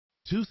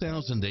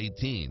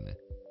2018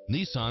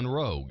 Nissan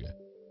Rogue.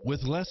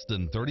 With less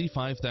than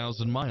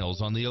 35,000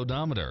 miles on the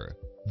odometer,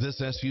 this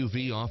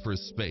SUV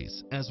offers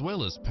space as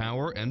well as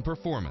power and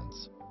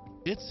performance.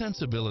 Its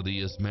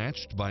sensibility is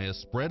matched by a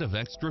spread of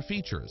extra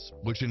features,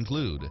 which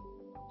include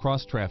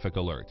cross-traffic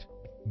alert,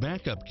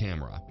 backup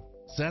camera,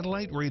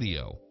 satellite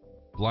radio,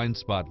 blind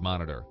spot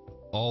monitor,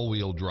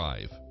 all-wheel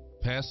drive,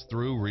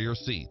 pass-through rear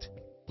seat,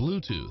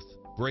 Bluetooth,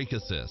 brake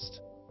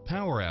assist,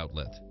 power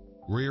outlet,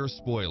 rear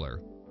spoiler,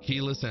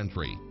 keyless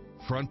entry,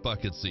 front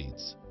bucket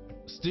seats,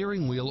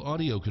 steering wheel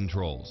audio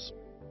controls,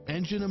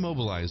 engine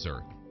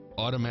immobilizer,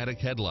 automatic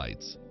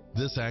headlights.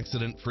 This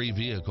accident-free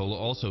vehicle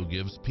also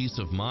gives peace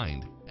of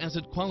mind as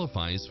it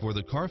qualifies for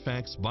the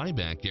Carfax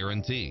buyback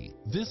guarantee.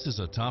 This is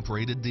a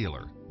top-rated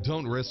dealer.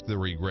 Don't risk the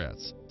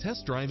regrets.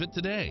 Test drive it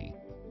today.